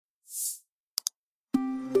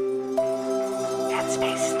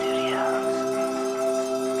Headspace Studios.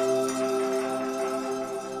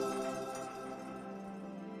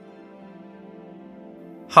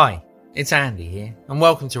 Hi, it's Andy here, and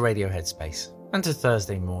welcome to Radio Headspace, and to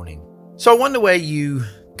Thursday morning. So I wonder where you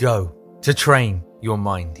go to train your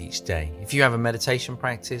mind each day. If you have a meditation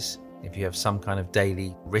practice, if you have some kind of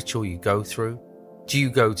daily ritual you go through, do you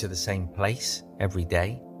go to the same place every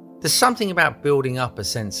day? There's something about building up a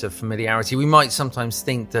sense of familiarity. We might sometimes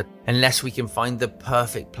think that unless we can find the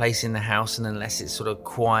perfect place in the house and unless it's sort of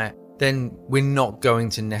quiet, then we're not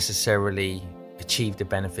going to necessarily achieve the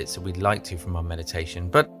benefits that we'd like to from our meditation.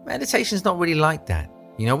 But meditation's not really like that.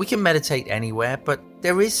 You know, we can meditate anywhere, but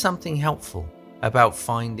there is something helpful about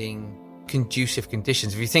finding conducive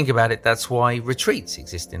conditions. If you think about it, that's why retreats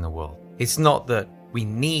exist in the world. It's not that we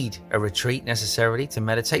need a retreat necessarily to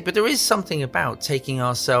meditate, but there is something about taking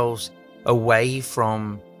ourselves away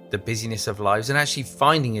from the busyness of lives and actually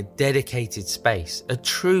finding a dedicated space, a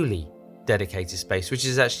truly dedicated space, which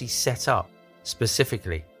is actually set up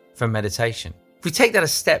specifically for meditation. If we take that a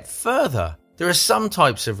step further, there are some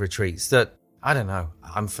types of retreats that, I don't know,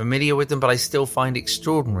 I'm familiar with them, but I still find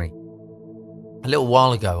extraordinary. A little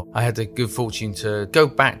while ago, I had the good fortune to go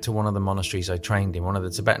back to one of the monasteries I trained in, one of the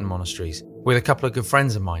Tibetan monasteries, with a couple of good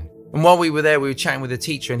friends of mine. And while we were there, we were chatting with the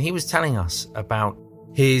teacher, and he was telling us about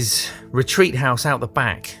his retreat house out the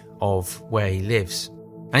back of where he lives.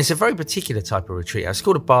 And it's a very particular type of retreat house. It's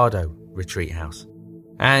called a Bardo retreat house.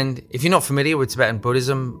 And if you're not familiar with Tibetan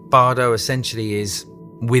Buddhism, Bardo essentially is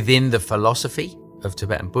within the philosophy of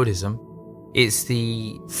Tibetan Buddhism. It's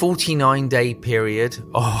the 49-day period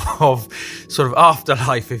of sort of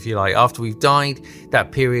afterlife, if you like, after we've died,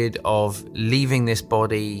 that period of leaving this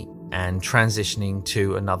body and transitioning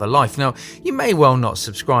to another life. Now, you may well not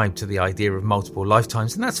subscribe to the idea of multiple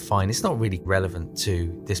lifetimes, and that's fine. It's not really relevant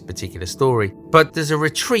to this particular story. But there's a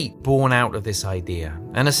retreat born out of this idea,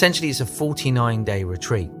 and essentially it's a 49-day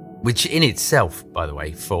retreat, which in itself, by the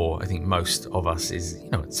way, for I think most of us is,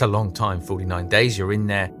 it's a long time, 49 days. You're in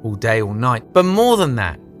there all day, all night. But more than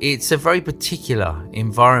that, it's a very particular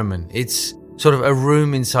environment. It's sort of a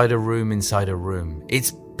room inside a room inside a room.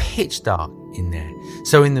 It's pitch dark in there.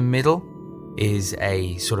 So in the middle is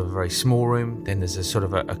a sort of a very small room. Then there's a sort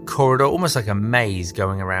of a corridor, almost like a maze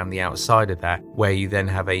going around the outside of that, where you then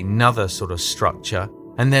have another sort of structure,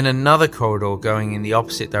 and then another corridor going in the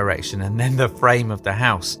opposite direction, and then the frame of the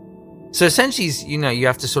house. So essentially, you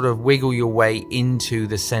have to sort of wiggle your way into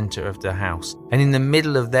the center of the house. And in the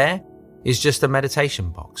middle of there is just a meditation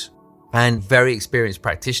box. And very experienced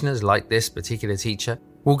practitioners like this particular teacher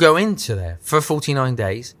will go into there for 49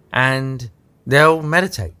 days and they'll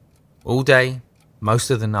meditate all day, most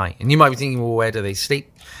of the night. And you might be thinking, well, where do they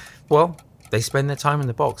sleep? Well, they spend their time in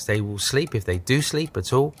the box. They will sleep, if they do sleep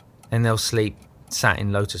at all, and they'll sleep sat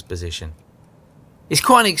in lotus position. It's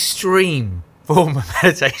quite an extreme form of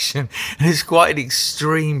meditation, and it's quite an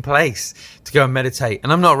extreme place to go and meditate,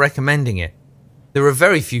 and I'm not recommending it. There are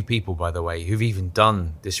very few people, by the way, who've even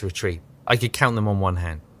done this retreat. I could count them on one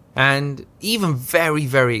hand. And even very,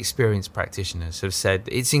 very experienced practitioners have said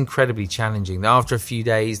it's incredibly challenging, that after a few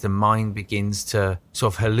days the mind begins to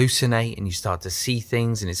sort of hallucinate and you start to see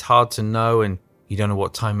things and it's hard to know and you don't know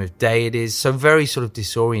what time of day it is. So very sort of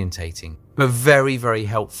disorientating, but very, very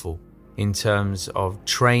helpful in terms of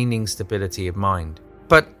training stability of mind.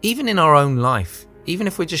 But even in our own life, even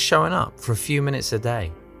if we're just showing up for a few minutes a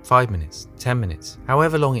day, 5 minutes, 10 minutes,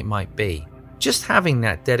 however long it might be, just having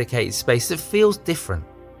that dedicated space that feels different,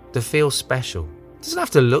 that feels special. It doesn't have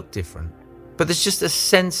to look different, but there's just a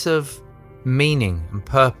sense of meaning and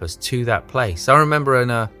purpose to that place. I remember in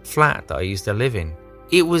a flat that I used to live in,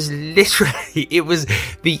 it was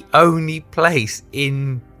the only place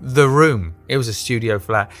in the room. It was a studio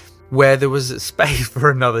flat where there was a space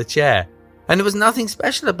for another chair. And there was nothing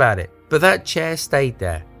special about it, but that chair stayed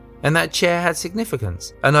there. And that chair had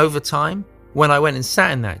significance. And over time, when I went and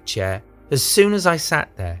sat in that chair, as soon as I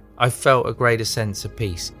sat there, I felt a greater sense of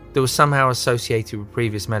peace that was somehow associated with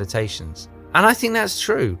previous meditations. And I think that's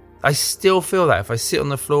true. I still feel that. If I sit on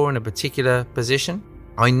the floor in a particular position,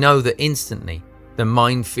 I know that instantly the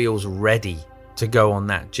mind feels ready to go on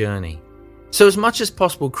that journey. So as much as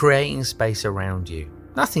possible, creating space around you.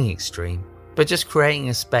 Nothing extreme, but just creating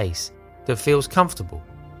a space that feels comfortable,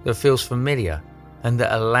 that feels familiar, and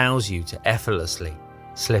that allows you to effortlessly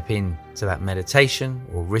slip into that meditation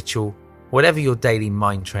or ritual, whatever your daily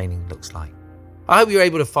mind training looks like. I hope you're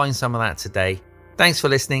able to find some of that today. Thanks for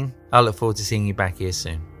listening. I look forward to seeing you back here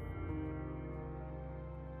soon.